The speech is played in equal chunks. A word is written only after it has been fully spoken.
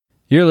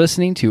You're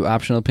listening to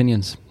Optional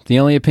Opinions, the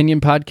only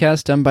opinion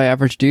podcast done by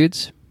average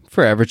dudes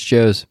for average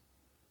Joes.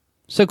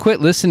 So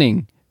quit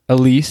listening,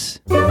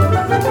 Elise. Do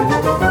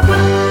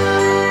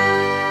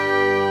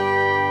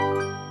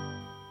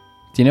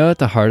you know what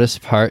the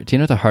hardest part? Do you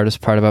know what the hardest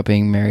part about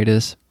being married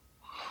is?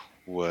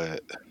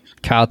 What?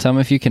 Kyle, tell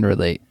me if you can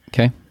relate.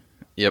 Okay.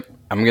 Yep.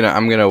 I'm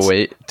gonna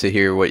wait to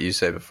hear what you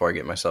say before I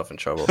get myself in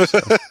trouble.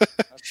 So.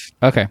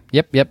 Okay.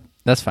 Yep.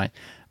 That's fine.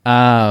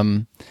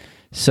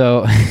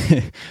 So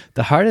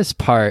the hardest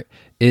part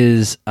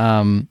is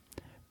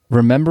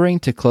remembering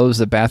to close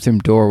the bathroom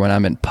door when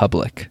I'm in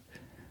public.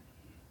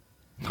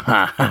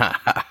 I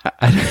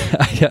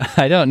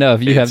don't know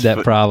if you have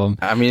that problem.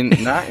 I mean,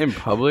 not in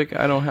public.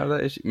 I don't have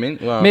that issue.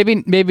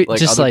 Maybe like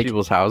just other like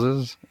people's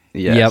houses.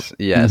 Yes.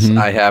 Mm-hmm.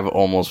 I have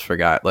almost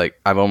forgot. Like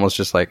I've almost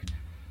just like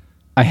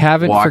I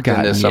haven't walked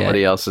forgotten into somebody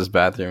yet. else's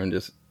bathroom and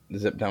just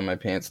zip down my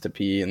pants to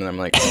pee, and then I'm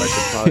like, oh, I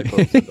should probably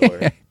close the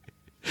door.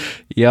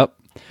 Yep,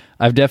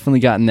 I've definitely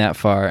gotten that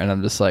far, and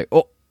I'm just like,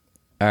 oh,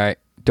 all right,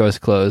 door's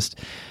closed.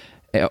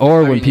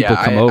 Or when people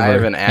come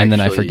over, and then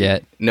I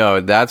forget.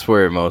 No, that's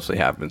where it mostly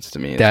happens to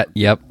me.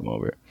 Yep. Come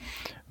over.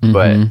 Mm-hmm.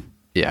 But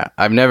yeah,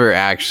 I've never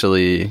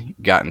actually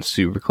gotten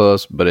super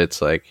close, but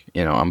it's like,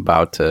 I'm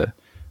about to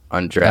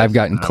undress. I've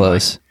gotten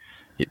close.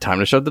 Like, time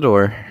to shut the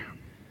door.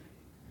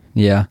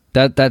 Yeah,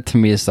 that to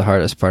me is the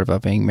hardest part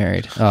about being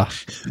married. Oh,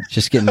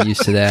 just getting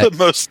used to that. The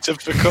most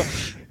difficult.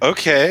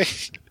 Okay.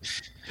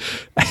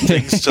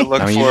 Things to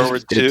look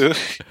forward to.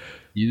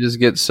 You just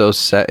get so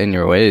set in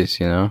your ways,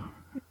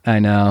 I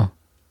know.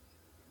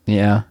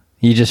 Yeah,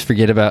 you just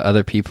forget about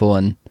other people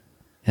and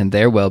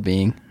their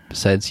well-being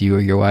besides you or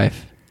your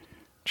wife.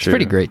 It's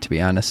pretty great, to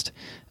be honest.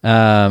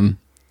 Another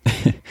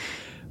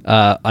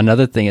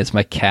thing is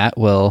my cat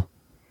will.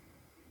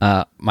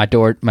 My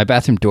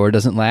bathroom door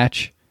doesn't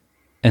latch,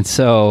 and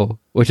so,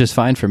 which is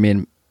fine for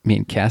me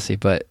and Cassie.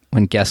 But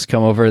when guests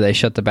come over, they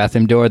shut the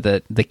bathroom door.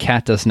 The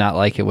cat does not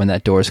like it when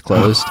that door is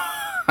closed.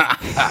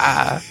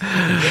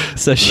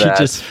 So she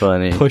just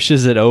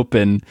pushes it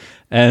open,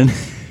 and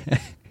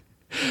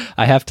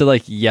I have to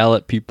like yell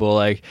at people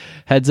like,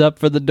 heads up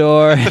for the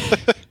door.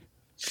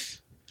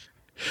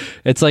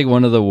 It's like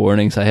one of the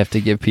warnings I have to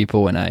give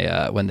people when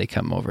they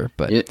come over.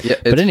 But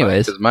but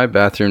anyways, because my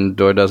bathroom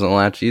door doesn't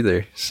latch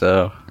either.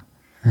 So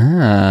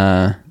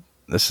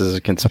this is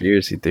a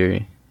conspiracy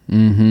theory.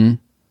 Mm-hmm.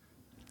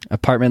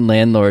 Apartment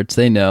landlords,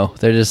 they know.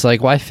 They're just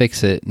like, why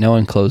fix it? No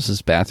one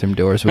closes bathroom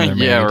doors when they're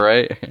married. Yeah,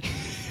 right.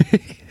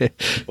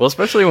 Well,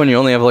 especially when you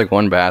only have like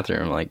one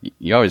bathroom, like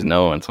you always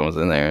know when someone's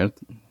in there.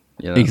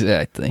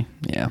 Exactly.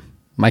 Yeah,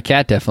 my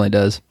cat definitely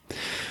does.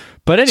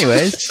 But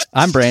anyways,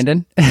 I'm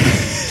Brandon.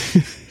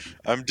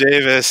 I'm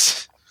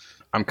Davis.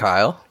 I'm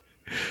Kyle.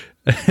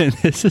 And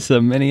this is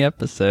a mini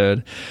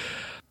episode.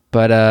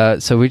 But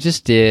so we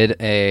just did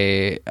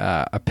a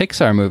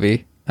Pixar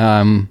movie.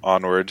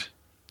 Onward.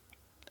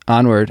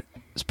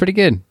 It's pretty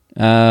good.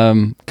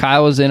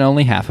 Kyle was in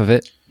only half of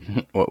it.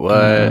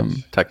 What?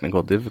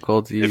 Technical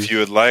difficulties. If you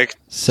would like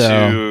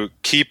to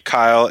keep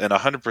Kyle in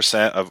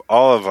 100% of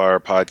all of our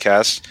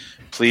podcasts,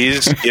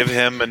 please give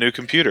him a new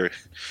computer.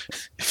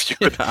 If you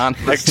would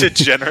like to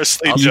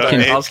generously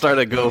donate. I'll start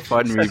a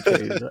GoFundMe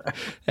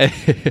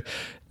page.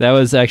 That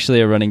was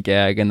actually a running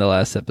gag in the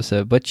last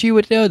episode, but you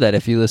would know that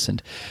if you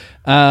listened.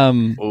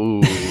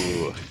 Ooh,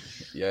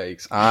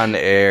 yikes. On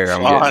air.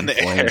 On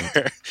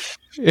air.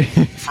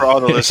 For all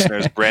the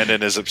listeners,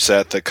 Brandon is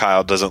upset that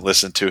Kyle doesn't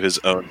listen to his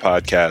own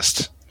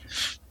podcast.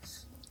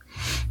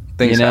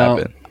 Things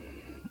happen.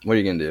 What are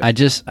you gonna do?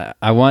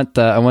 I want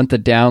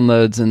the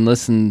downloads and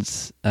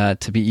listens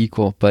to be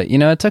equal, but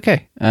it's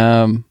okay.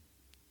 I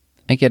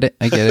get it.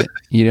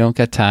 You don't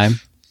got time,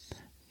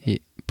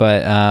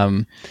 but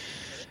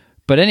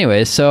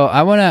anyway, so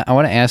I wanna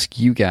ask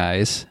you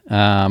guys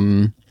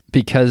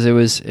because it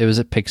was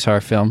a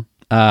Pixar film.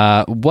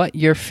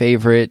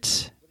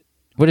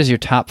 What is your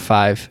top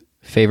 5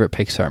 favorite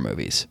Pixar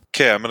movies?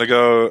 Okay, I'm gonna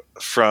go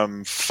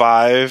from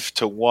 5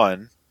 to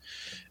 1.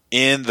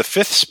 In the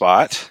 5th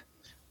spot,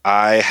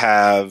 I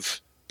have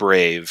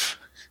Brave,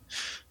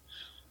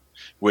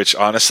 which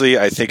honestly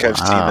I think I've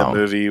seen the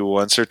movie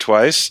once or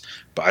twice,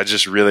 but I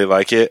just really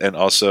like it, and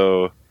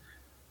also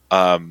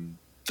the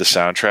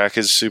soundtrack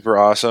is super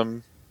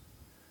awesome.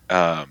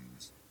 And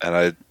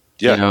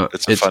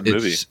it's a fun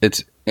movie.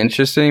 It's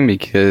interesting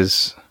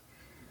because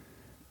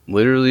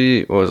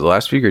literally, what was it,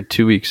 last week or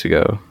 2 weeks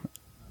ago,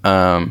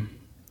 when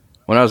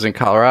I was in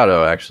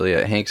Colorado, actually,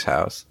 at Hank's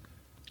house,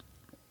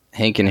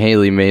 Hank and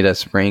Haley made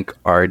us rank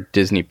our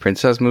Disney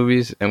princess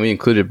movies, and we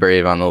included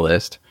Brave on the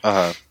list.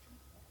 Uh-huh.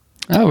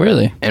 Oh,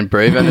 really? And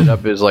Brave ended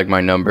up as like my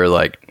number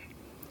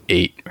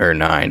 8 or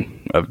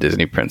 9 of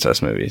Disney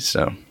princess movies.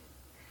 So,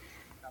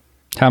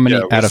 how many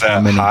out of how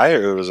many? High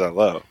or was that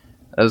low?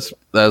 That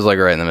was like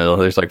right in the middle.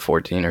 There's like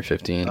 14 or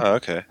 15. Oh,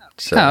 okay.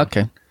 So,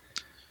 okay.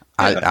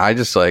 I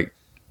just like,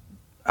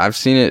 I've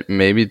seen it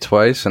maybe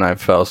twice, and I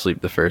fell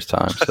asleep the first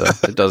time, so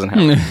it doesn't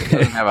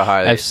have a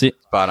high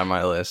spot on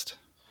my list.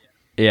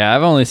 Yeah,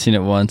 I've only seen it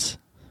once,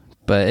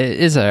 but it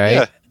is all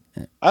right.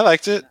 Yeah, I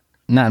liked it.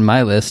 Not in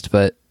my list,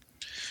 but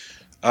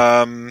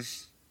My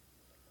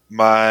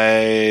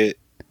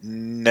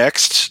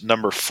next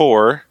number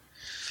 4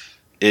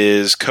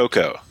 is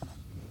Coco.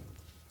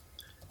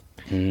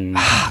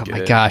 Oh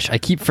my gosh, I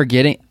keep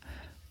forgetting.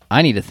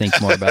 I need to think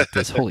more about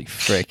this. Holy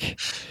frick.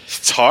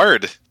 It's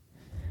hard.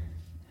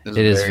 It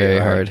is very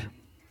hard.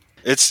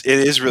 It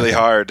is really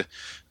hard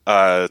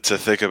to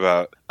think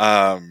about.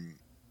 I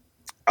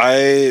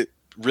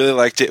really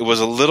liked it. It was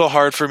a little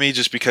hard for me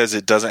just because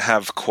it doesn't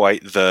have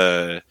quite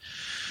the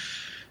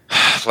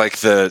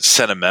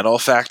sentimental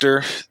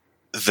factor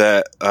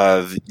that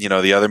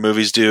the other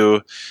movies do.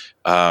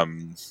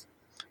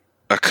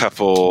 A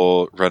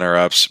couple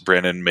runner-ups,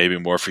 Brandon, maybe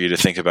more for you to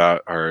think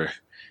about, are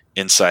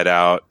Inside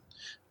Out.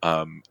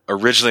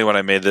 Originally, when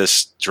I made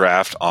this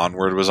draft,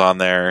 Onward was on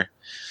there,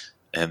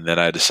 and then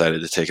I decided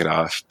to take it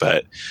off.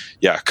 But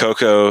yeah,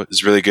 Coco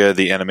is really good.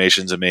 The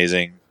animation's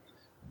amazing,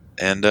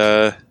 and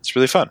it's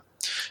really fun.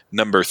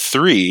 Number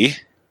 3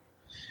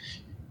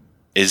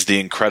 is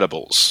The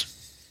Incredibles.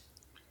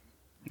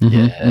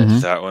 Mm-hmm.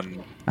 That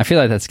one. I feel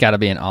like that's got to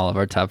be in all of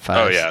our top 5.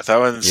 Oh yeah, that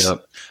one's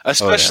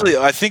especially.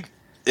 I think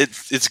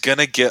it's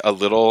gonna get a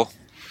little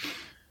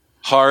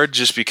hard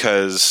just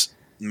because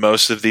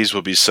most of these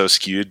will be so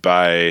skewed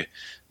by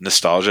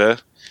nostalgia.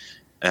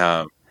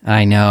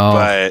 I know,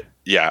 but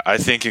yeah, I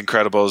think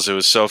Incredibles. It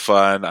was so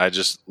fun. I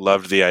just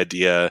loved the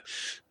idea.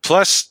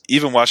 Plus,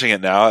 even watching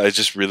it now, I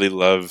just really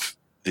love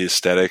the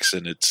aesthetics,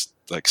 and it's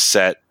like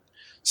set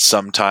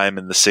sometime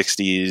in the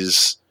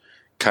 60s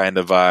kind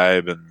of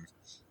vibe, and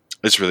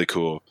it's really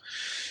cool.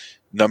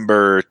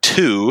 Number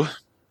 2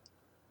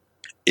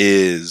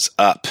 is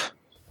Up.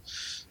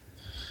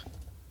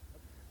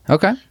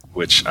 Okay.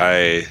 Which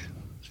I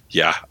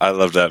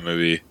love that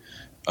movie.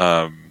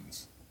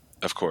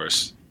 Of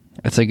course.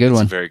 That's a good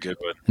one. A very good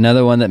one.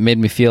 Another one that made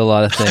me feel a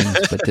lot of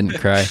things but didn't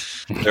cry.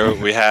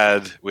 We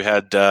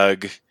had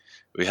Doug,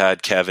 we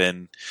had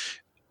Kevin.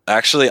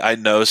 Actually, I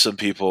know some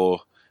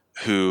people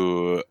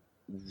who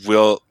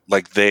will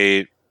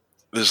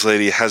this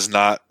lady has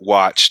not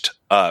watched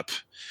Up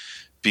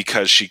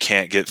because she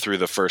can't get through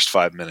the first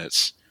 5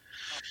 minutes.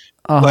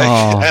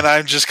 Oh. And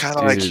I'm just kind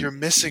of like, you're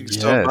missing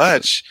so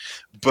much.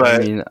 But I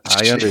mean,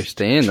 I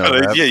understand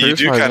though. Yeah, you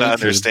do kind of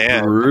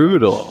understand.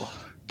 Brutal.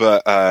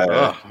 But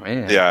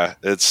man. yeah,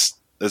 it's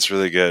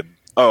really good.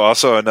 Oh,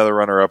 also another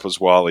runner-up was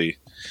WALL-E.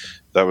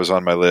 That was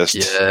on my list.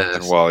 Yes,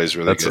 and WALL-E's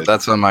really good.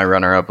 That's on my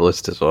runner-up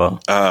list as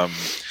well.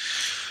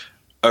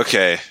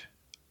 Okay.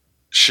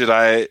 Should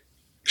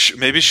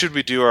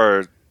we do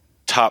our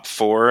top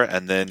 4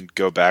 and then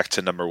go back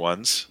to number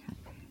 1s?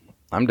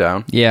 I'm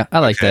down. Yeah, I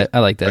like that.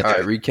 All right,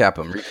 recap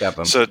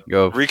them. So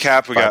go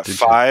recap, we got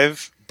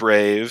 5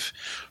 Brave,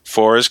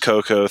 4 is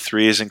Coco,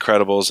 3 is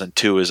Incredibles, and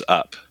 2 is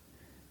Up.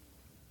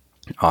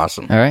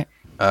 Awesome. All right.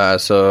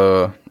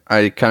 So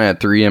I kind of had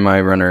 3 in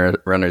my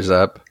runners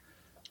up.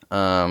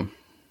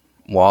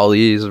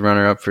 WALL-E is a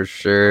runner up for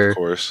sure. Of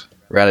course.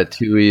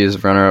 Ratatouille is a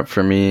runner up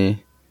for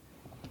me.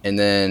 And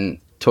then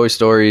Toy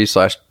Story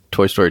 /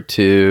 Toy Story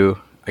 2.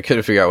 I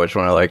couldn't figure out which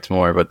one I liked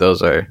more, but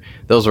those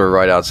were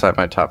right outside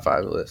my top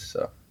 5 list.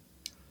 So,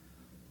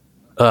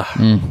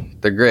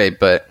 they're great,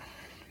 but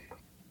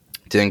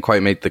didn't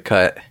quite make the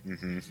cut.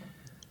 Mm-hmm.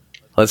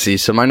 Let's see.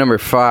 So my number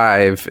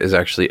 5 is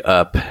actually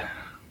Up.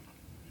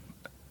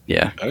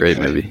 Yeah, great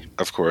movie.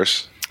 Of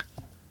course.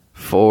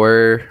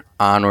 4,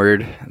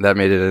 Onward. That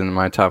made it into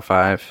my top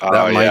 5.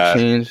 That might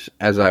change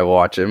as I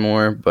watch it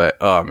more, but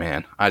oh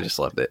man, I just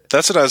loved it.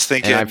 That's what I was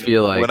thinking. And I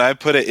feel like when I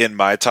put it in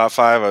my top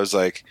 5, I was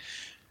like,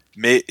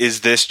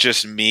 is this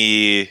just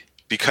me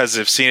because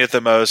I've seen it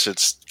the most?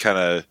 It's kind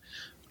of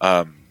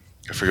I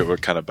forget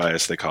what kind of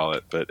bias they call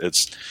it, but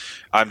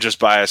I'm just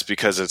biased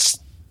because it's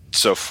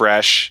so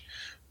fresh,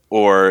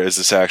 or is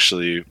this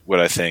actually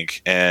what I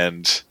think?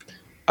 And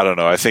I don't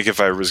know. I think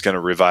if I was going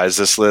to revise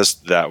this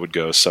list, that would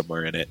go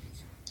somewhere in it.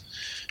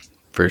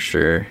 For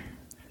sure.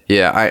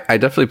 Yeah, I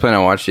definitely plan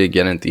on watching it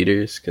again in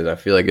theaters because I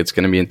feel like it's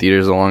going to be in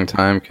theaters a long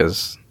time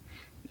because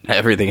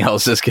everything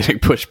else is getting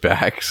pushed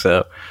back.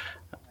 So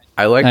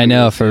I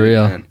know, for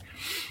real.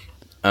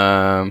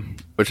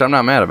 Which I'm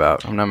not mad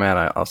about. I'm not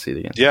mad. I'll see it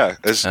again. Yeah,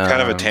 it's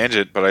kind of a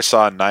tangent, but I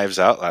saw Knives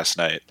Out last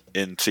night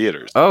in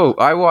theaters. Oh,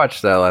 I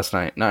watched that last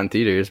night. Not in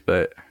theaters,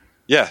 but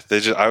yeah,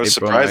 I was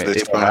surprised they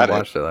still had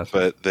it,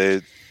 but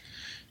they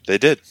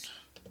did.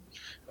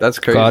 That's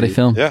crazy. Quality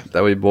film. Yeah,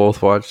 that we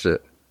both watched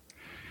it.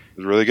 It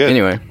was really good.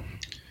 Anyway,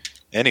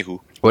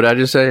 what did I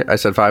just say? I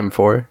said 5 and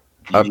 4.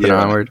 Up and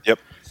Onward. Yep.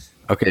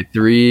 Okay,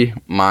 3,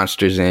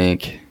 Monsters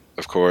Inc.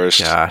 Of course.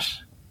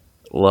 Gosh,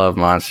 love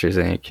Monsters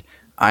Inc.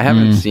 I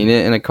haven't seen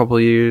it in a couple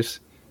of years.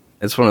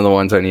 It's one of the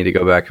ones I need to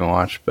go back and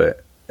watch,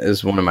 but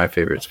it's one of my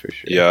favorites for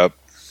sure. Yep.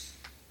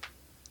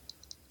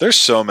 There's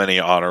so many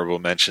honorable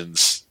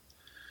mentions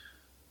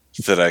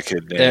that I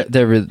could name.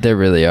 There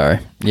really are.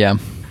 Yeah.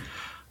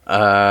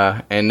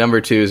 And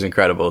number 2 is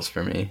Incredibles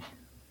for me.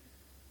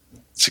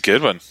 It's a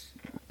good one.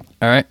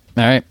 All right.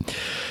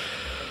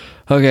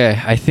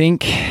 Okay, I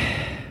think.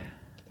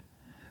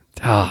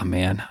 Oh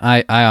man,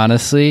 I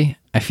honestly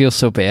I feel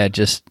so bad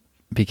just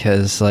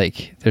because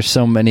like there's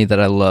so many that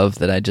I love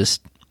that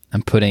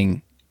I'm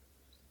putting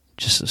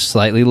just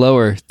slightly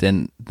lower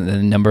than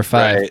number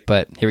 5. Right.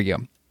 But here we go.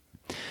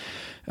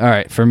 All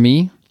right, for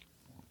me,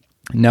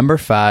 number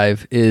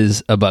 5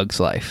 is A Bug's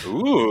Life.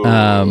 Ooh,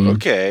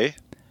 okay.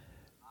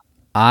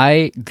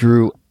 I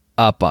grew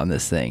up on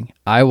this thing.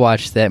 I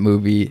watched that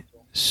movie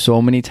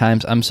so many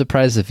times. I'm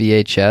surprised the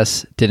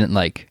VHS didn't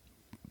like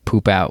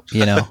poop out,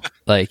 you know?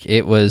 Like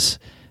it was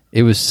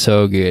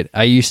so good.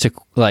 I used to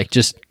like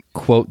just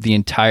quote the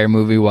entire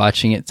movie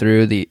watching it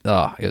through. It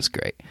was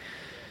great.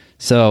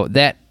 So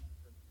that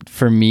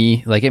for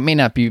me, like it may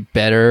not be a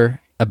better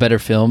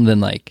film than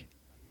like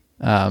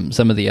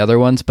some of the other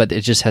ones, but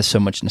it just has so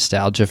much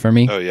nostalgia for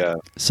me. Oh yeah.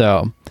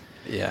 So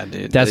Yeah,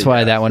 dude. that's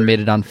why that one made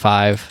it on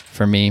 5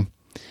 for me.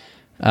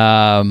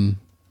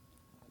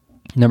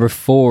 Number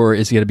 4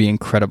 is going to be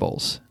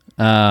Incredibles.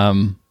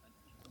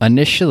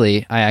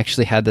 Initially, I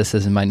actually had this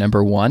as my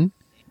number 1.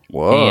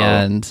 Whoa.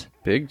 And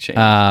big change.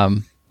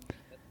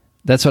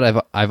 that's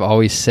what I've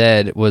always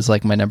said was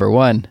like my number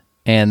 1.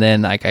 And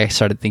then like I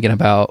started thinking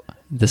about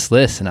this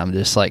list, and I'm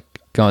just like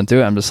going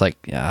through it. I'm just like,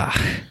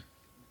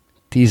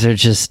 these are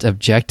just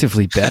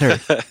objectively better.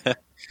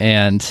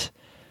 And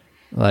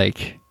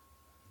like,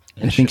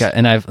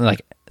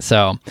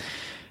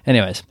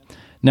 anyways,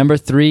 number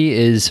 3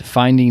 is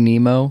Finding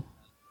Nemo.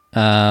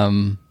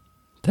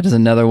 That is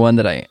another one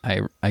that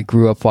I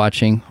grew up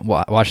watching.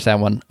 Watched that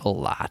one a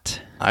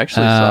lot. I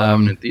actually saw that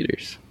one in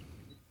theaters.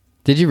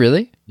 Did you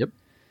really? Yep.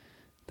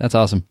 That's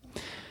awesome.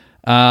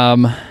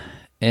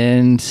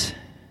 And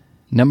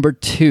number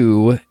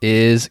 2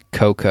 is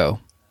Coco.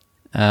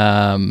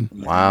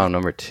 Wow,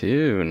 number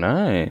 2.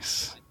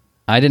 Nice.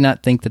 I did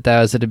not think that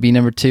was to be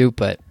number 2,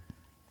 but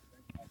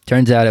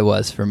turns out it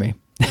was for me.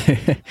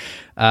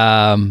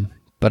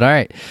 But all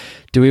right,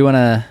 do we want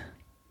to?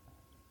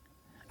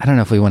 I don't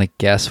know if we want to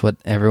guess what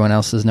everyone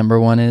else's number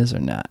 1 is or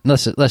not.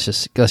 Let's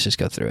just go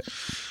through it.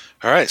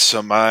 All right,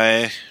 so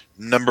my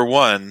number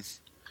 1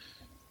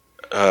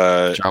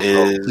 is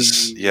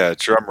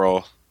drum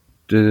roll,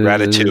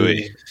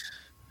 Ratatouille.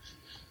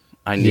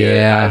 I knew it.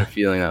 I had a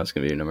feeling that was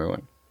going to be your number 1.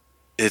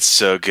 It's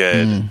so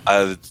good.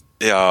 I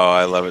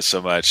love it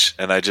so much.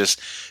 And I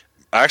just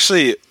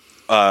actually,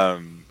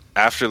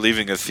 after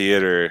leaving the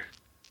theater,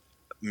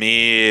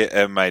 me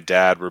and my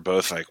dad were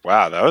both like,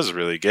 wow, that was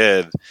really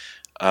good.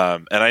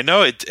 And I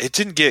know it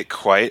didn't get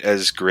quite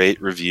as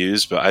great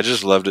reviews, but I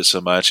just loved it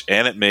so much.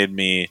 And it made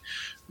me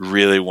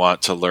really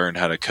want to learn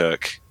how to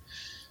cook.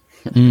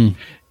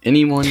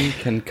 Anyone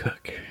can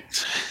cook.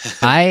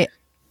 I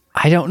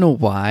don't know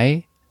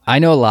why. I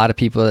know a lot of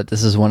people that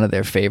this is one of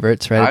their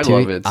favorites, Ratatouille. I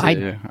love it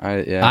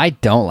too. I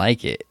don't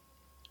like it.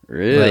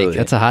 Really? Like,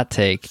 that's a hot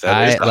take.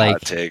 That is a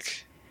hot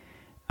take.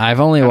 I've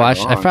probably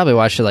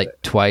watched it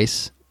like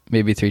twice,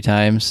 maybe 3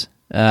 times.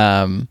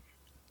 But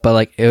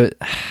like it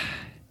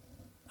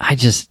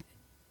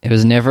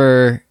was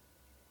never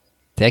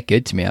that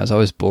good to me. I was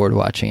always bored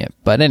watching it.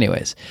 But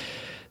anyways,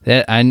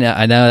 I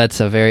know that's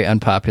a very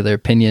unpopular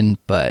opinion,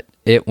 but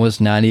it was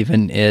not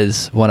even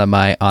as one of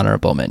my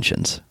honorable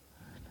mentions.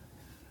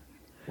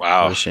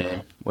 Wow.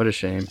 What a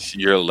shame.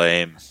 You're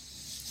lame.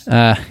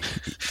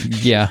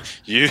 Yeah.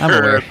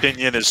 Your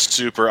opinion is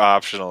super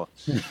optional.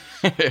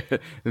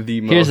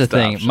 Here's the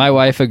thing. Optional. My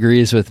wife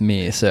agrees with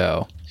me,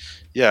 so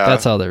Yeah.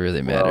 that's all that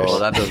really matters. Well,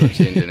 that doesn't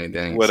change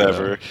anything.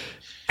 Whatever.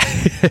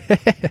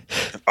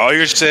 All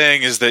you're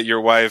saying is that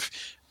your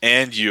wife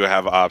and you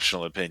have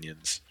optional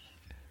opinions.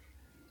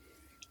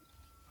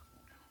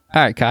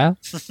 All right, Kyle.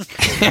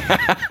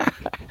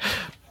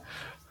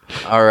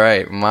 All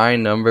right, my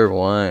number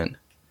 1.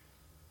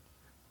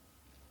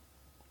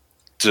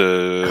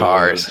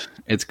 Cars.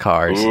 It's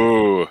Cars.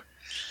 Ooh.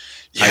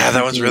 Yeah,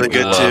 that one's really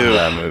good too.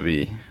 That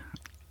movie.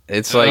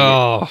 It's like,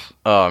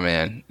 oh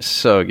man,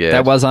 so good.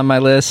 That was on my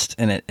list,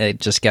 and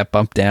it just got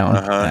bumped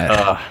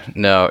down.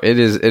 No, it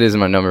is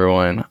my number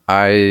 1.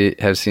 I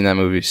have seen that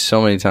movie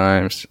so many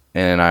times,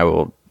 and I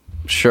will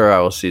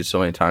see it so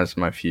many times in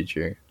my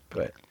future.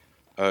 But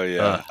oh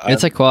yeah,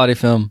 it's a quality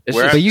film.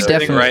 Where I'm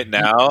sitting right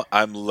now,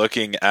 I'm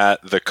looking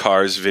at the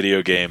Cars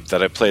video game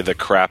that I played the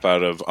crap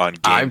out of on GameCube.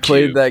 I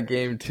played that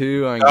game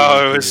too. It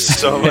was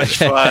so much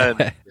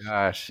fun.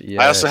 Gosh,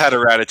 yeah. I also had a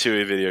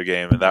Ratatouille video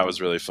game, and that was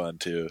really fun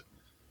too.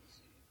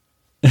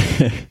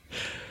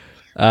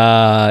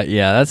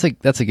 Yeah, that's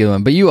a good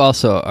one. But you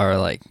also are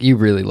like, you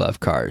really love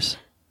cars,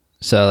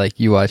 so like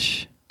you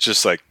watch.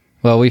 Just like,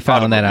 well, we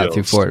found that out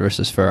through Ford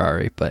versus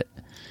Ferrari, but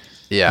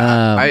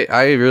yeah,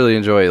 I really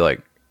enjoy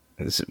like,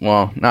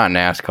 well, not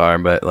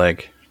NASCAR, but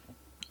like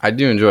I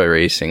do enjoy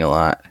racing a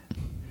lot.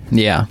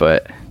 Yeah,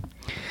 but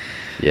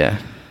yeah.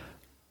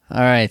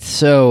 All right,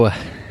 so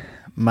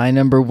my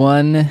number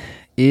 1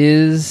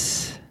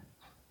 is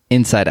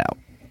Inside Out.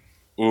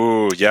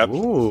 ooh, yep.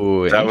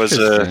 Ooh, that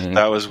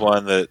was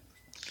one that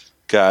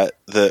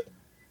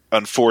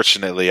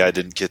unfortunately I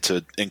didn't get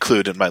to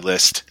include in my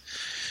list.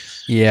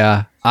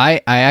 Yeah,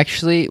 I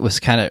actually was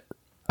I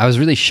was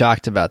really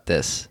shocked about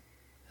this,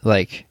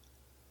 like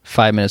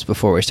 5 minutes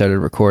before we started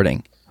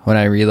recording, when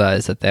I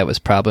realized that was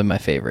probably my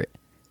favorite.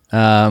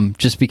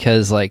 Just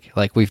because like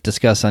we've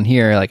discussed on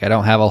here, like I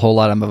don't have a whole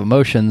lot of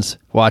emotions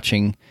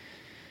watching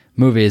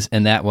movies,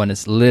 and that one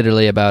is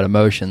literally about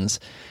emotions.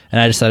 And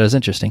I just thought it was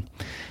interesting.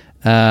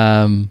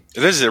 It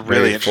is a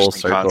really Very full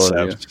interesting circle,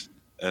 concept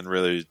and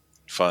really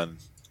fun.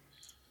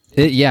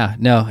 It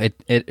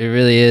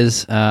really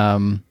is.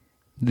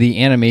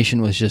 The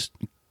animation was just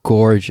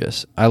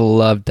gorgeous. I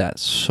loved that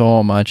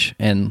so much,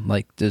 and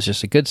like there's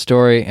just a good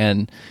story,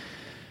 and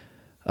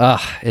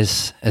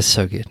it's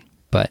so good.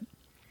 But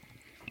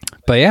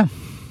yeah.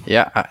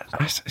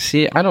 I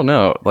see. I don't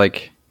know.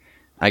 Like,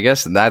 I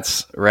guess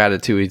that's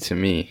Ratatouille to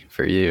me.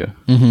 For you,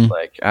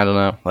 like, I don't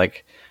know.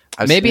 Like,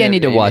 Maybe I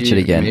need to watch it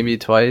again. Maybe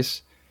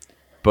twice,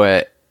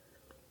 but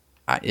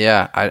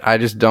I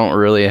just don't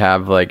really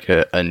have like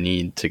a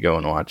need to go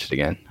and watch it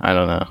again. I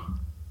don't know.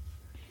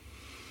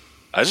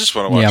 I just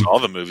want to watch all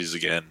the movies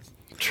again.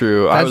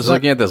 True. I was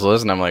looking at this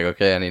list and I'm like,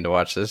 okay, I need to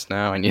watch this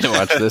now. I need to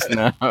watch this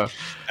now.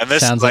 And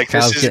this sounds like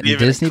this isn't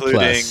even Disney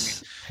including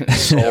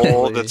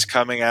Soul that's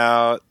coming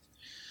out.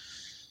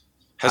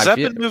 Has that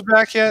been moved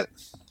back yet?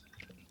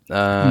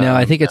 No,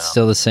 I think it's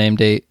still the same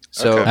date.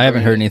 So Okay. I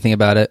haven't heard anything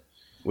about it.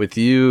 With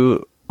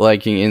you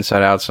liking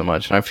Inside Out so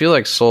much, and I feel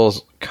like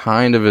Soul's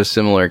kind of a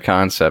similar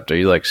concept. Are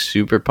you like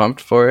super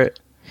pumped for it?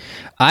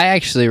 I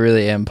actually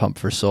really am pumped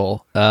for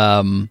Soul.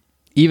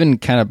 Even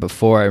kind of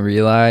before I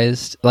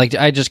realized, like,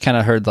 I just kind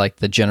of heard like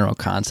the general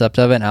concept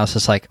of it, and I was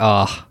just like,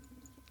 oh,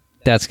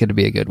 that's going to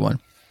be a good one.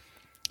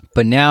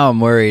 But now I'm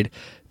worried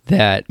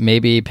that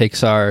maybe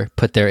Pixar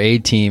put their A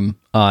team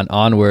on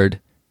Onward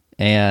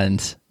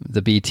and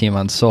the B team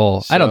on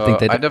Soul. I don't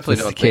think I definitely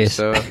don't think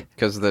so,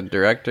 because the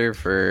director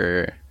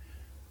for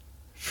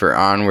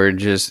Onward,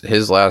 just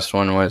his last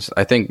one was,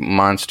 I think,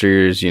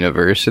 Monsters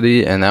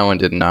University, and that one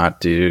did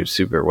not do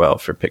super well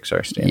for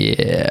Pixar standards.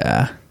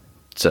 Yeah.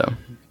 So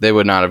they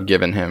would not have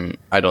given him.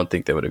 I don't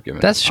think they would have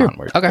given. That's him true.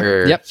 Onward Okay.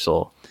 or Yep.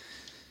 Soul.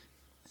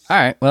 All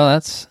right. Well,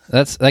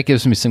 that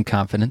gives me some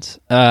confidence.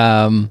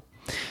 But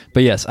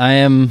yes, I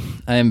am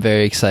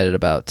very excited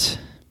about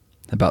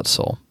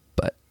Soul.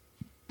 But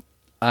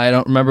I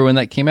don't remember when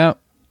that came out.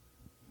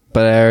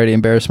 But I already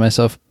embarrassed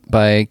myself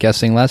by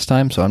guessing last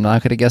time, so I'm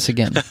not going to guess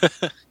again. I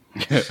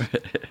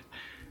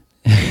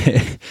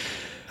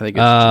think it's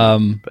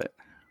June, but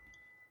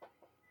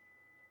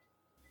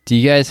Do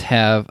you guys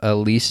have a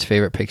least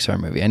favorite Pixar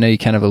movie? I know you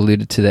kind of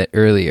alluded to that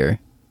earlier.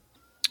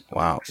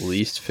 wow,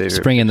 least favorite.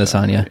 Springing this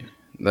on you.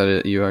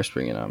 You are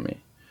springing on me.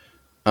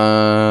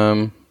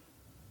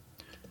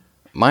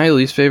 My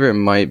least favorite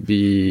might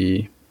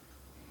be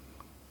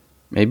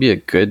maybe A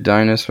Good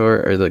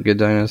Dinosaur or The Good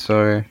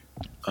Dinosaur.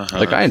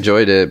 Like, I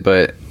enjoyed it,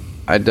 but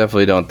I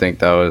definitely don't think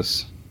that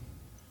was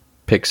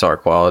Pixar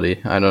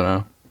quality. I don't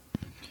know.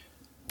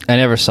 I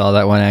never saw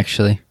that one,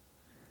 actually.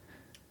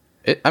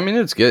 I mean,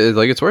 it's good.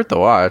 Like, it's worth the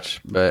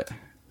watch, but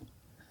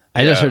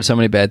I just heard so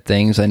many bad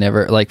things. I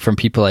never, like, from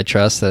people I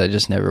trust, that I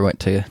just never went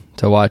to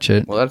watch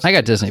it. Well, that's I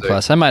got Disney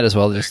Plus. I might as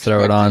well just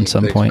throw it on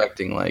some point.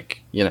 Expecting,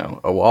 like,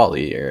 a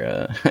WALL-E or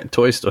a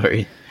Toy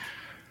Story.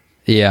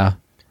 Yeah.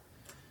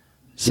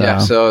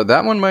 So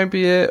that one might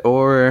be it,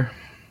 or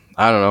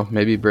I don't know,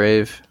 maybe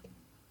Brave.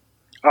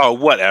 Oh,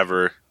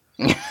 whatever.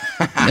 I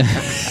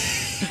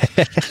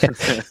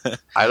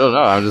don't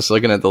know. I'm just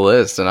looking at the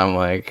list, and I'm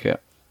like,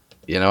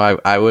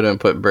 I wouldn't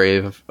put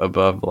Brave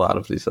above a lot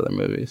of these other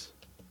movies.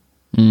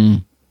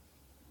 Fair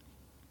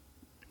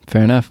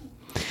enough.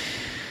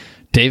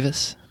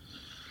 Davis?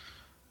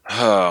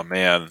 Oh,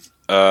 man.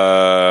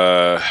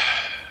 I'm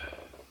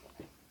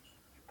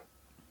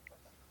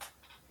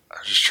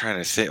just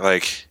trying to think.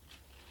 Like,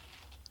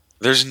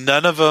 there's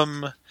none of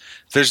them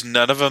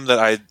that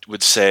I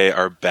would say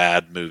are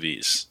bad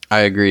movies.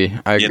 I agree.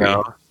 I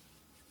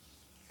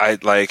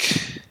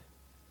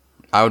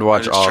would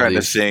watch all of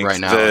these right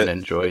now and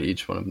enjoy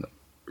each one of them.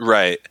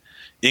 Right.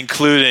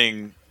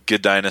 Including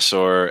Good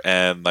Dinosaur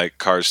and, like,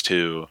 Cars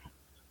 2.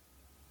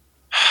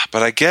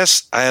 But I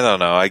don't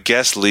know. I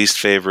guess least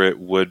favorite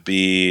would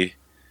be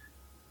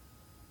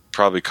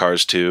probably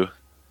Cars 2.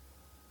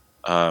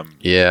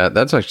 Yeah,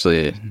 that's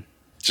actually...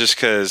 Just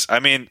because, I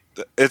mean,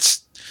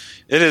 it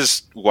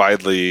is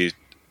widely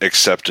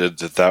accepted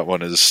that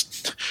one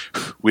is...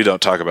 We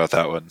don't talk about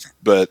that one,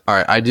 but... All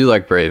right, I do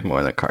like Brave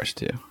more than Cars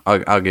 2.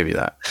 I'll give you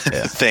that.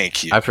 Yeah.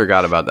 Thank you. I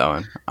forgot about that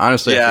one.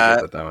 Honestly, I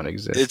forgot that one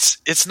exists.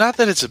 It's not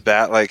that it's a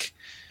bad... Like,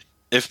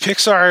 if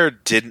Pixar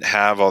didn't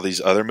have all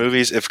these other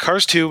movies, if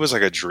Cars 2 was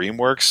like a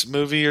DreamWorks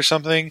movie or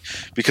something,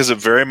 because it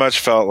very much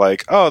felt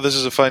like, oh, this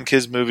is a fun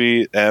kids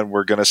movie and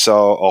we're going to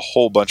sell a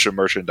whole bunch of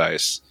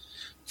merchandise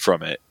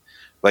from it.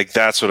 Like,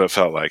 that's what it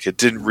felt like. It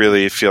didn't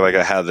really feel like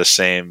it had the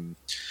same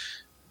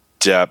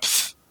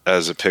depth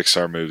as a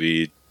Pixar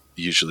movie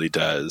usually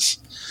does.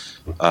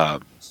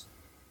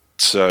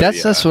 So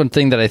that's one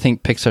thing that I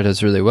think Pixar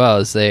does really well,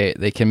 is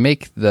they can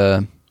make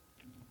the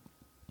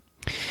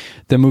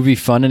movie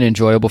fun and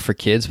enjoyable for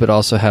kids, but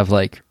also have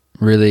like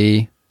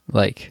really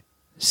like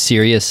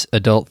serious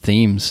adult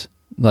themes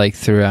like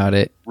throughout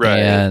it. Right.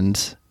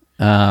 And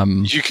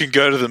You can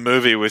go to the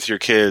movie with your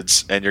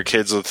kids, and your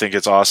kids will think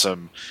it's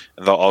awesome,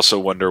 and they'll also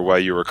wonder why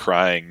you were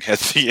crying at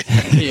the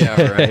end.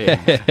 Yeah,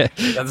 right. That's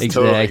Exactly.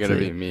 totally gonna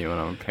be me when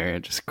I'm a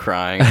parent, just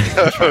crying,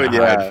 trying to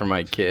hide from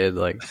my kid.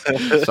 Like,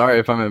 sorry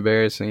if I'm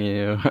embarrassing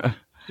you.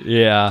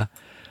 Yeah.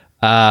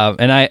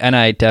 And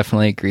I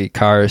definitely agree.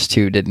 Cars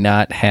 2 did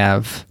not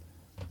have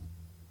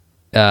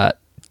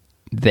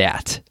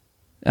that.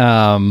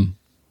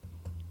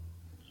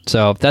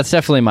 So that's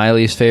definitely my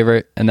least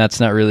favorite, and that's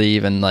not really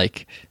even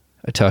like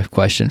a tough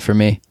question for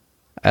me.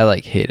 I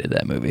hated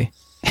that movie.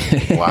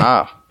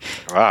 Wow.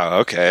 Wow.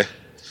 Okay.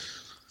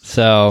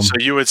 So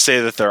you would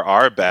say that there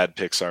are bad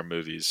Pixar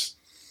movies?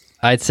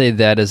 I'd say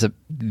that is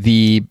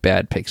the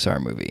bad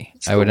Pixar movie.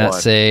 I would not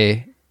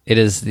say it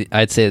is.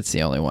 I'd say it's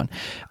the only one.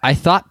 I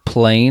thought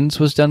Planes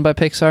was done by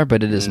Pixar,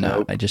 but it is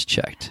not. I just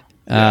checked.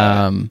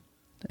 Yeah.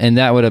 And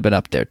that would have been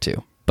up there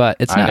too, but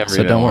it's I not. never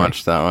So even don't worry.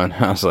 watched that one.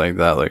 I was like,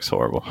 that looks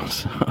horrible.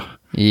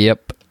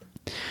 Yep.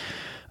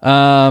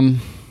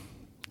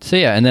 So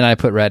yeah, and then I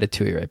put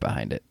Ratatouille right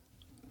behind it,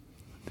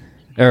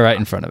 or right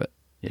in front of it.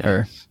 Yeah.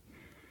 Or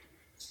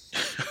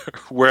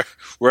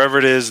Wherever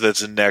it is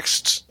that's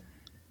next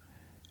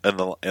in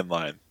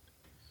line.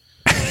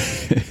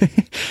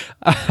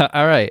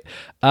 all right.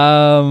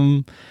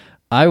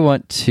 I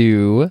want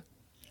to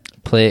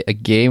play a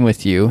game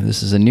with you.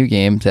 This is a new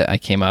game that I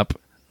came up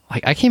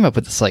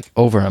with this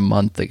over a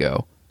month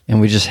ago, and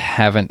we just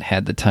haven't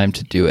had the time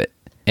to do it.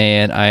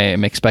 And I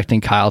am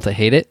expecting Kyle to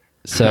hate it.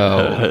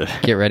 So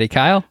get ready,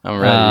 Kyle. I'm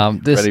ready.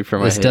 Ready for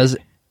my hate.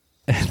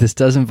 This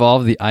does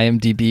involve the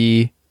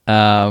IMDb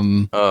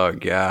oh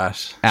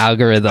gosh,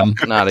 algorithm.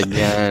 not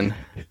again.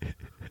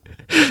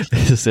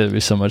 This is gonna be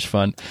so much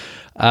fun.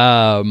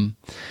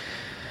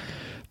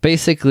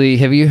 Basically,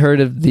 have you heard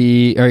of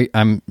or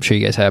I'm sure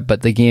you guys have,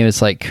 but the game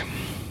is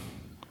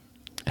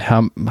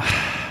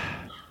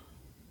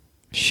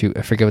shoot,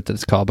 I forget what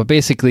that's called, but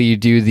basically you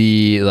do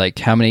the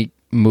how many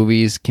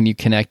movies can you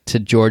connect to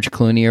George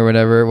Clooney or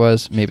whatever it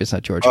was? Maybe it's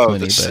not George Clooney,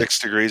 The but 6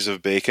 Degrees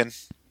of Bacon.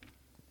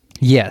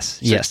 yes,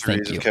 6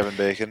 thank Degrees you. of Kevin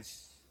Bacon.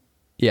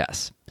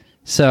 Yes.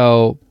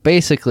 So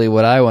basically,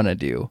 what I want to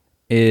do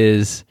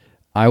is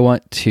I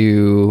want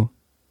to.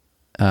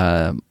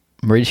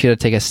 Maurice, you got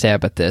to take a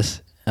stab at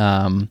this.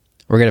 We're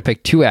going to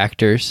pick 2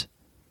 actors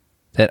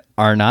that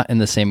are not in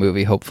the same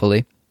movie,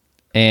 hopefully,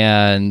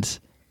 and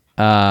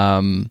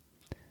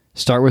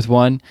start with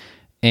one.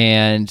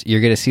 And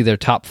you're going to see their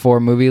top 4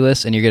 movie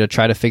lists, and you're going to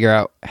try to figure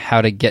out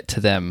how to get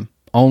to them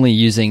only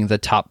using the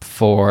top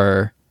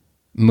 4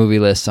 movie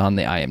lists on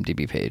the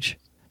IMDb page.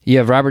 You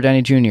have Robert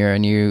Downey Jr.,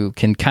 and you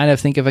can kind of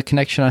think of a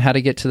connection on how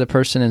to get to the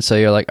person, and so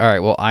you're like, all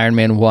right, well, Iron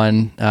Man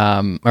 1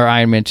 or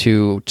Iron Man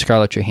 2,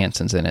 Scarlett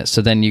Johansson's in it.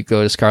 So then you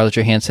go to Scarlett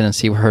Johansson and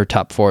see where her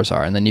top 4s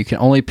are, and then you can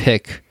only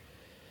pick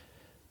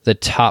the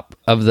top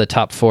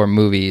 4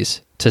 movies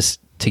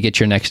to get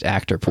your next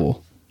actor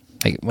pool.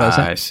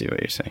 I see what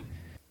you're saying.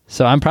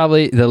 So I'm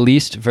probably the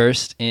least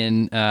versed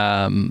in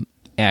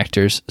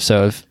actors.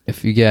 So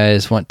if you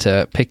guys want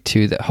to pick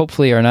 2 that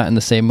hopefully are not in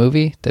the same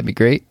movie, that'd be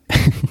great.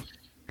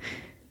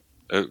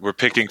 We're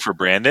picking for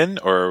Brandon,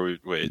 or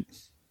wait?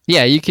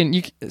 Yeah, you can.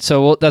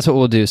 So that's what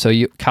we'll do. So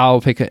Kyle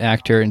will pick an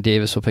actor, and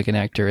Davis will pick an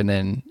actor, and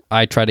then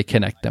I try to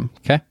connect them.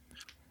 Okay.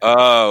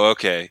 Oh,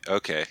 okay.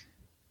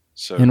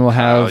 So, and we'll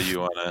Kyle, have.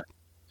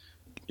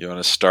 you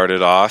wanna start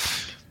it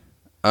off?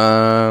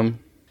 All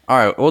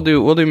right, we'll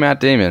do Matt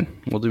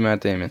Damon. We'll do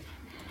Matt Damon.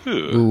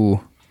 Ooh.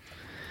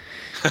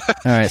 All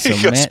right,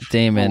 so Matt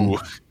Damon. Ooh.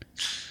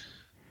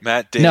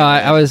 Matt Damon. No,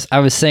 I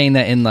was saying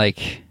that in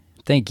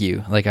thank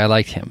you. I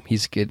liked him.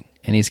 He's good,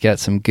 and he's got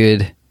some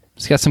good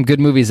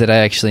movies that I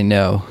actually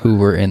know who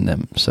were in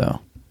them.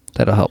 So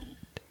that'll help.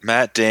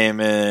 Matt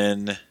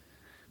Damon.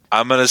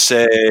 I'm gonna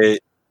say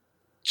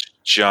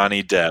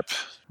Johnny Depp.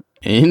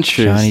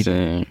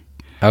 Interesting.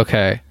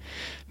 Okay,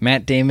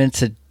 Matt Damon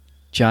to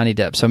Johnny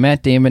Depp. So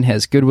Matt Damon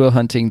has Good Will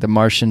Hunting, The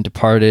Martian,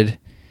 Departed,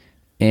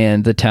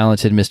 and The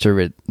Talented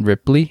Mr.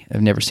 Ripley.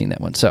 I've never seen that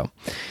one. So,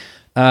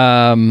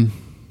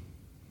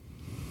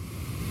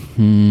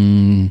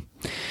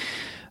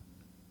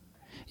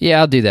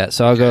 yeah, I'll do that.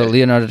 So I'll go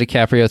Leonardo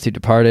DiCaprio through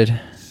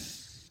Departed.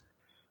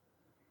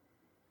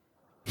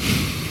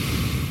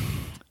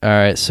 All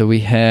right, so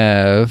we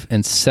have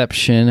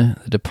Inception,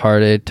 The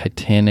Departed,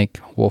 Titanic,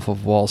 Wolf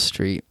of Wall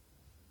Street.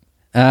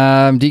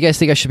 Do you guys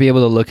think I should be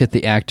able to look at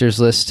the actors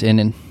list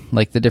in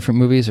the different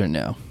movies, or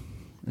no?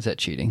 Is that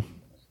cheating?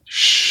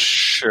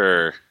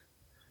 Sure.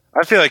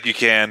 I feel like you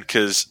can,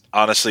 because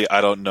honestly,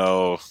 I don't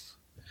know.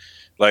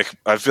 I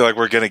feel like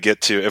we're going to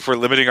get to, if we're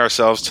limiting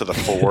ourselves to the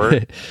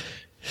 4,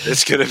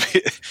 it's going to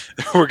be,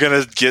 we're going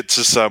to get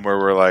to some where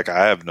we're like,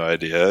 I have no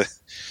idea.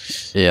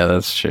 Yeah,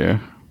 that's true.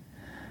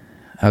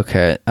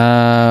 Okay.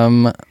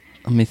 Let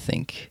me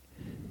think.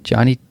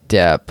 Johnny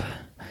Depp.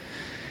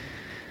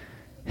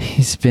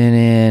 He's been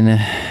in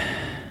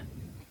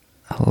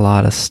a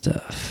lot of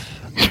stuff.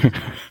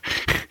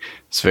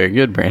 It's very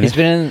good, Brandon. He's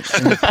been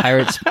in the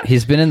Pirates.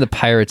 He's been in the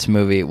Pirates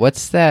movie.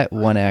 What's that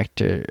one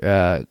actor?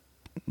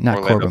 Not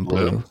Orlando Corbin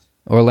Bloom. Blue.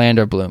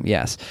 Orlando Bloom,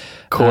 yes.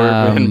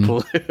 Corbin Blue.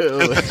 Not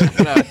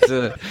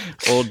the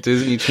old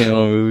Disney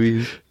Channel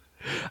movies.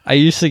 I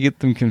used to get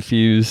them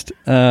confused.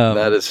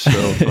 That is so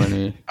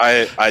funny.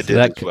 I did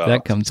that, as well.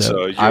 that comes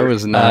so up. I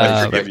was not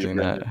I forgive expecting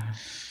you,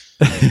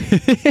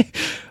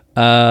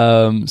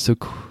 that. So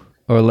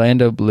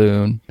Orlando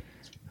Bloom.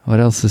 What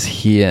else is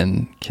he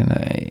in?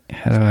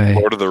 How do I?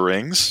 Lord of the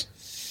Rings.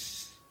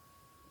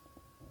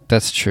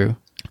 That's true.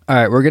 All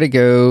right, we're gonna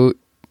go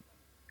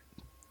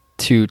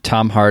to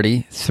Tom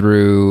Hardy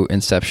through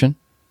Inception.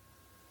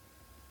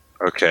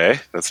 Okay,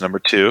 that's number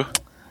 2.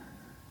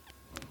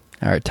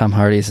 All right, Tom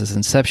Hardy's is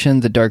Inception.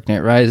 The Dark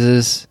Knight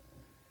Rises.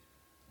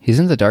 He's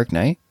in The Dark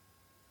Knight.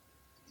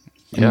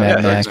 And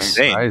Mad Max.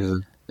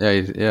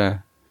 Yeah.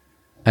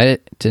 I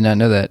did not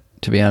know that,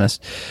 to be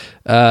honest.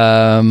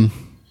 And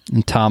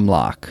Tom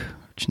Locke,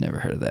 which never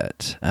heard of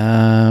that.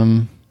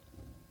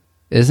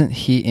 Isn't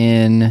he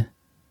in?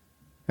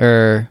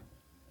 Or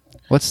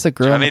what's the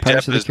girl in the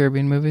Pirates of the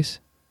Caribbean movies?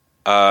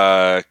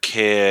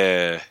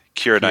 Keira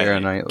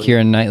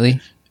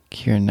Knightley.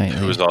 Keira Knightley.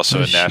 Who was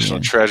also in National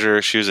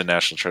Treasure. She was in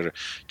National Treasure.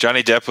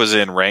 Johnny Depp was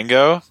in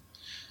Rango.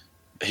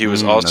 He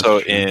was also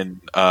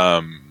in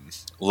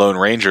Lone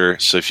Ranger.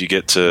 So if you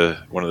get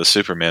to one of the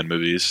Superman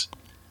movies,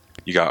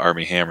 you got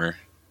Armie Hammer.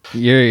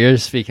 You're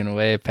speaking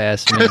way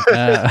past me.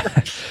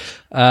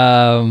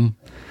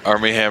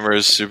 Armie Hammer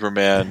is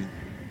Superman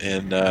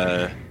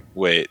in.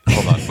 Wait,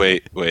 hold on.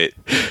 Wait.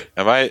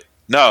 Am I?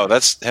 No,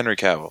 that's Henry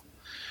Cavill.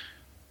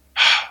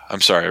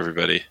 I'm sorry,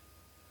 everybody.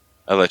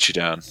 I let you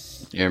down.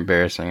 You're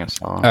embarrassing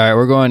us all. All right,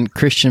 we're going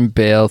Christian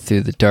Bale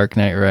through The Dark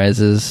Knight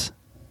Rises.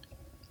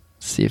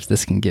 See if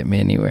this can get me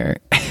anywhere.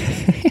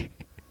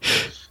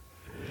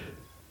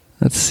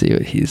 Let's see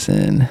what he's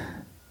in.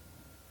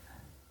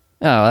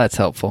 Oh, that's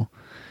helpful.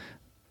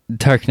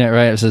 Dark Knight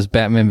Rises,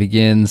 Batman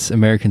Begins,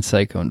 American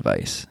Psycho, and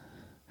Vice.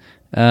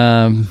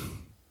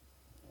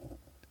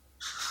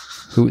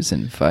 Who is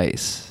in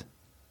Vice?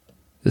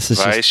 This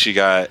is Vice. You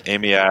got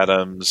Amy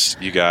Adams.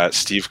 You got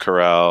Steve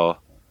Carell.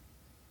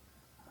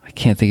 I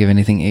can't think of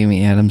anything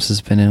Amy Adams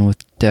has been in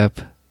with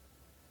Depp.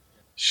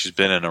 She's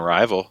been in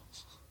Arrival.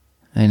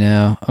 I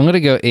know. I'm gonna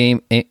go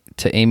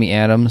to Amy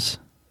Adams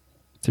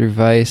through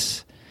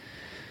Vice.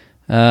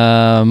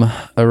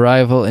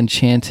 Arrival,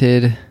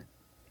 Enchanted,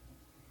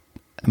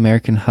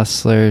 American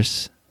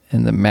Hustlers,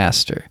 and The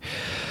Master.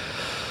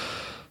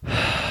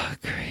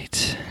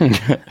 Great.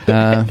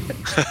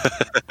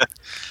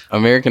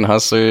 American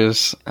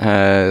Hustlers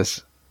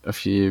has a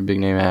few big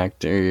name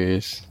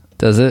actors.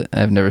 Does it?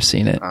 I've never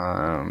seen it.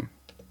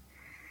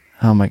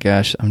 Oh my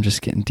gosh, I'm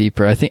just getting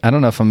deeper. I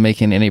don't know if I'm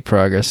making any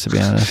progress, to be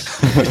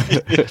honest.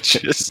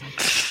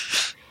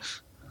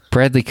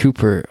 Bradley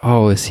Cooper.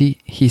 Oh, is he?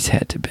 He's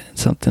had to have been in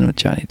something with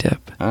Johnny Depp.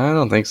 I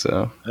don't think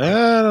so.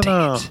 I don't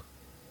know.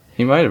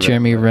 He might have.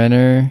 Jeremy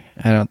Renner.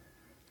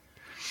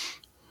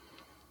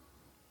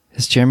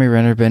 Has Jeremy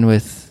Renner been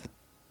with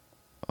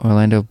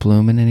Orlando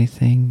Bloom in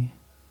anything?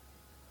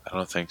 I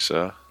don't think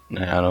so.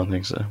 No, I don't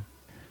think so.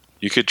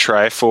 You could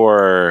try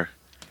for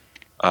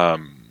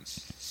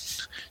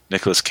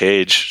Nicolas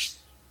Cage.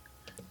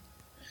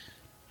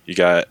 You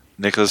got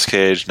Nicolas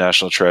Cage,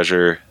 National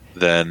Treasure,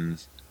 then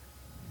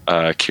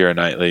Keira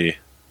Knightley,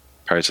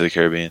 Pirates of the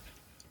Caribbean.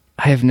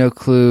 I have no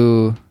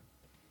clue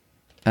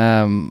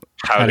how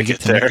to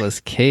get to there. Nicolas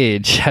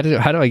Cage. How do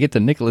I get to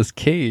Nicolas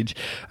Cage?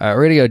 We're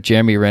going to go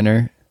Jeremy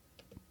Renner.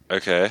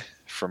 Okay.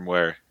 From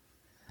where?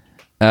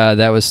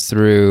 That was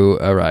through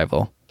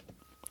Arrival.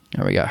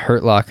 We got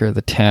Hurt Locker,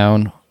 The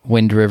Town,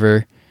 Wind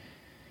River,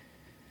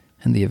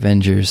 and The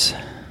Avengers.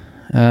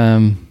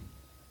 Dead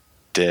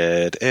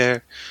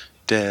air.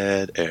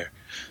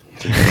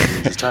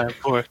 It's time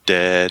for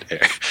dead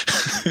air.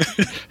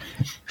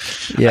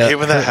 Yeah, I hate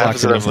when that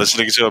happens when I'm doesn't-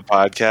 listening to a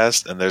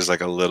podcast and there's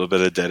like a little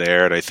bit of dead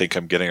air and I think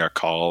I'm getting a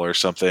call or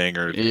something.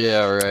 Or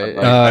Yeah, right.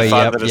 I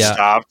thought that it yeah.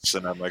 stops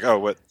and I'm like, oh,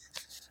 what?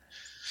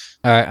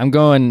 All right, I'm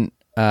going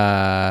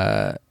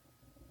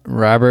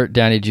Robert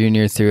Downey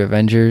Jr. through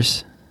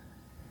Avengers.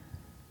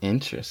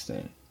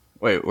 Interesting.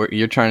 Wait,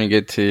 you're trying to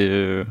get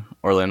to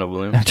Orlando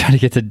Bloom? I'm trying to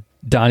get to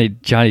Johnny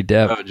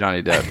Depp. Oh,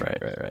 Johnny Depp.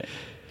 Right.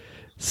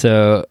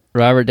 So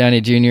Robert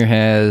Downey Jr.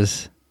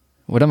 has.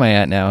 What am I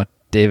at now,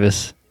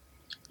 Davis?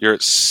 You're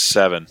at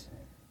 7.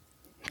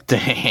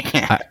 Dang.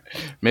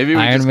 Maybe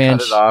we Iron just Man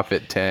cut it off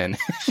at 10.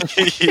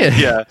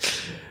 Yeah.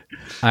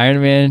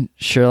 Iron Man,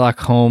 Sherlock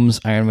Holmes,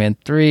 Iron Man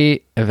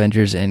 3,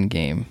 Avengers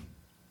Endgame.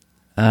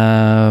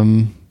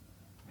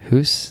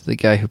 Who's the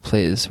guy who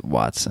plays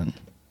Watson?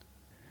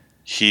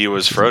 He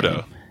was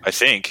Frodo, I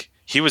think.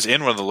 He was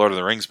in one of the Lord of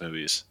the Rings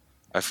movies.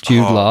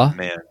 Jude Law?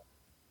 Man.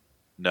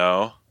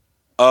 No.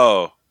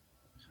 Oh.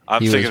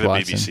 I'm He thinking was of the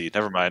Watson. BBC.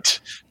 Never mind.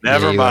 Yeah,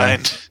 Never you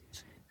mind.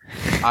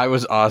 I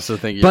was also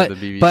thinking But- of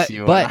the BBC but-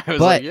 one. but- I was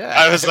but- like, yeah.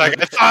 I was like,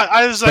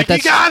 you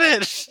that's- got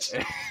it.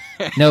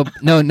 No,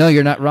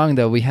 you're not wrong,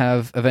 though. We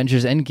have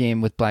Avengers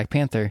Endgame with Black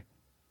Panther.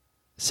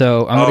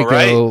 So I'm going to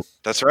go...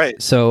 That's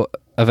right. So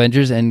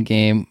Avengers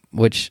Endgame,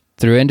 which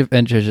through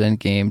Avengers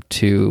Endgame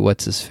to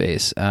what's his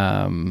face,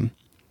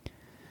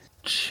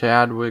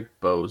 Chadwick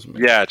Boseman.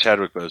 Yeah,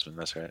 Chadwick Boseman.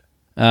 That's right.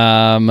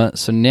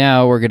 So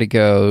now we're gonna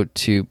go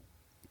to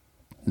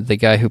the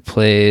guy who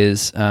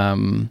plays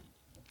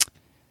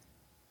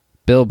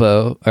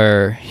Bilbo,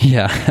 or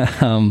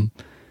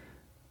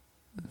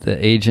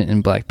the agent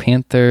in Black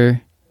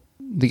Panther.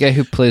 The guy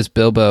who plays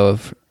Bilbo,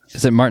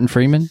 is it Martin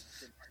Freeman?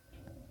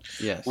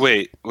 Yes.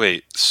 Wait.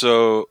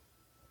 So,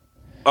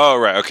 oh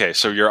right, okay.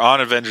 So you're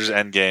on Avengers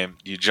Endgame.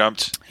 You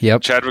jumped.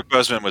 Yep. Chadwick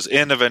Boseman was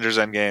in Avengers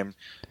Endgame.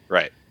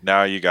 Right.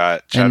 Now you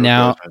got Chadwick And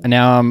Boseman.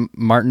 now I'm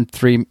Martin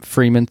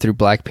Freeman through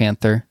Black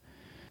Panther,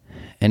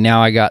 and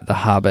now I got the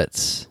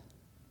Hobbits.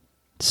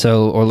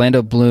 So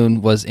Orlando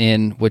Bloom was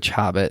in which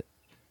Hobbit?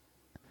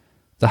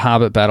 The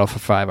Hobbit Battle for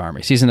Five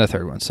Armies. He's in the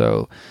third one.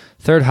 So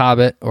third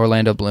Hobbit,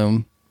 Orlando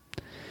Bloom.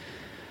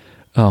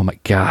 Oh my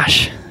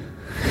gosh.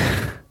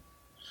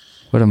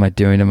 What am I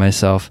doing to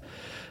myself?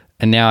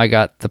 And now I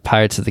got the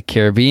Pirates of the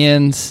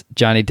Caribbean's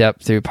Johnny Depp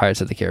through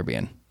Pirates of the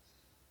Caribbean.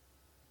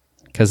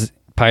 Because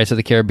Pirates of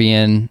the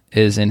Caribbean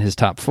is in his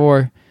top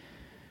 4.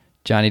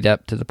 Johnny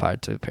Depp to the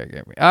Pirates of the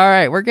Caribbean. All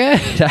right, we're good.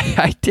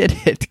 I did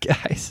it,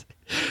 guys.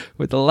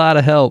 With a lot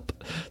of help.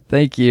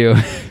 Thank you.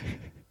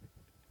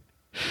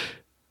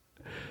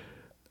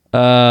 Did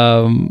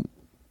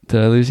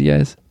I lose you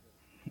guys?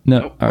 No.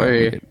 Nope. All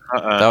right,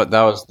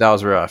 That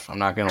was rough. I'm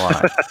not gonna lie.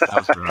 That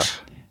was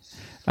rough.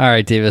 All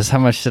right, Davis.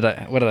 What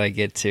did I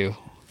get to?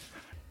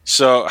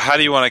 So how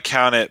do you want to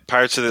count it?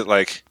 Pirates of the,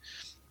 like,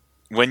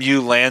 when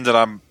you landed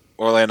on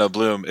Orlando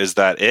Bloom, is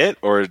that it,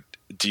 or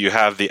do you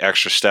have the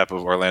extra step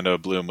of Orlando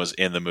Bloom was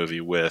in the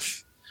movie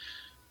with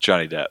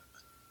Johnny Depp?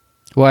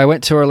 Well, I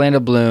went to Orlando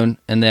Bloom,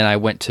 and then I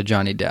went to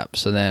Johnny Depp.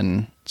 So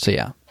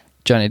yeah,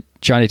 Johnny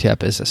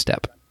Depp is a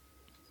step.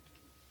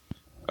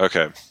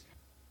 Okay.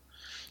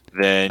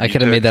 Then I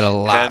could have made that a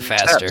lot 10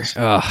 faster. steps.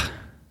 Ugh.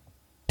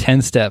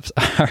 10 steps.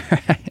 All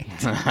right.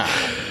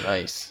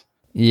 Nice.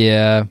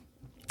 Yeah.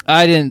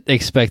 I didn't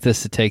expect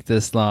this to take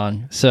this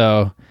long.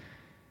 So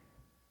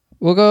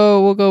we'll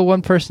go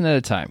one person at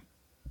a time.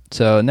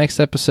 So next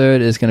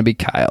episode is going to be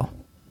Kyle.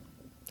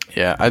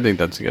 Yeah, I think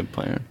that's a good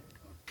plan.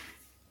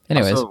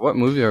 Anyways, Also, what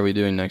movie are we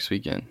doing next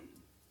weekend?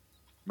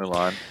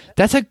 Milan.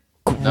 that's a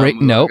great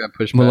Mulan nope. got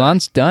pushed back.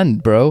 Mulan's done,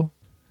 bro.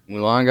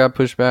 Mulan got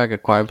pushed back. A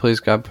Quiet Place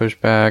got pushed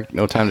back.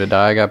 No Time to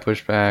Die got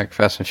pushed back.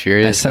 Fast and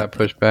Furious got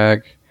pushed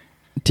back.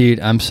 Dude,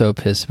 I'm so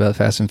pissed about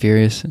Fast and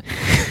Furious.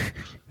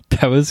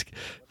 That was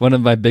one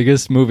of my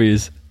biggest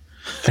movies.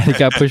 And it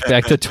got pushed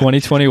back to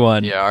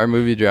 2021. Yeah, our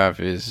movie draft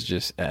is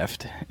just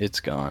effed. It's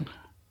gone.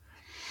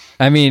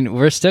 I mean,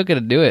 we're still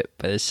going to do it,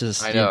 but it's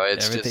just... I know,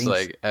 it's just everything's-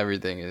 like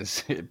everything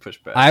is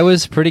pushed back. I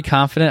was pretty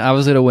confident I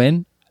was going to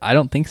win. I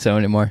don't think so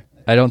anymore.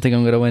 I don't think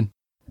I'm going to win.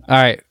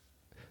 All right.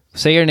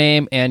 Say your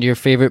name and your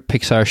favorite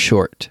Pixar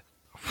short.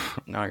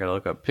 Now I gotta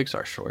look up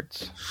Pixar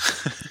shorts.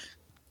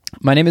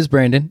 My name is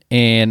Brandon,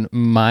 and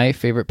my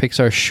favorite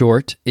Pixar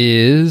short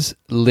is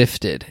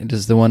Lifted. It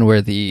is the one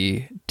where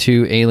the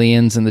 2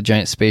 aliens in the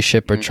giant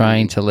spaceship are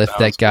trying to lift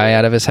that guy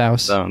out of his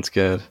house. Sounds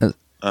good. That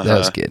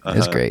was good. It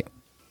was great.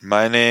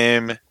 My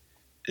name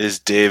is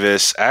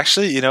Davis.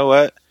 Actually, you know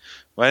what?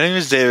 My name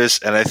is Davis,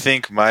 and I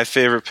think my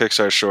favorite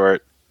Pixar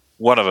short,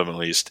 one of them at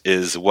least,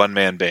 is One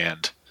Man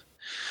Band.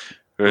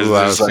 Where Ooh,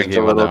 I there's was like thinking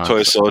the about little that toy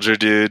one. soldier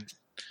dude.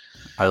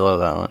 I love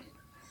that one.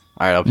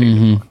 All right, I'll pick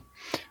Mhm. it.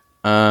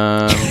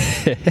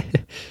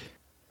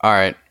 All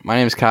right, my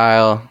name's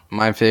Kyle.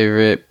 My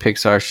favorite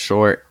Pixar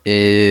short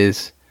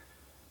is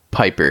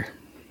Piper.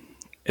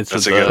 That's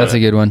a good That's a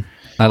good one.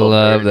 I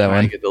love that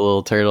one. Get the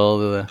little turtle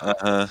to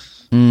the.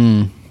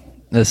 Uh-huh.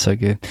 That's so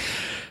good.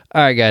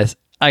 All right, guys.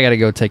 I got to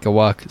go take a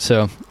walk.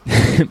 So,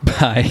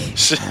 bye.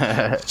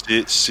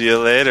 See you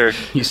later.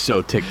 He's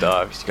so ticked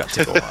off. He's got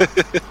to take a walk.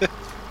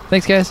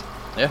 Thanks, guys.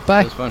 Yeah,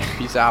 Bye. It was fun.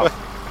 Peace out.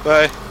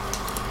 Bye.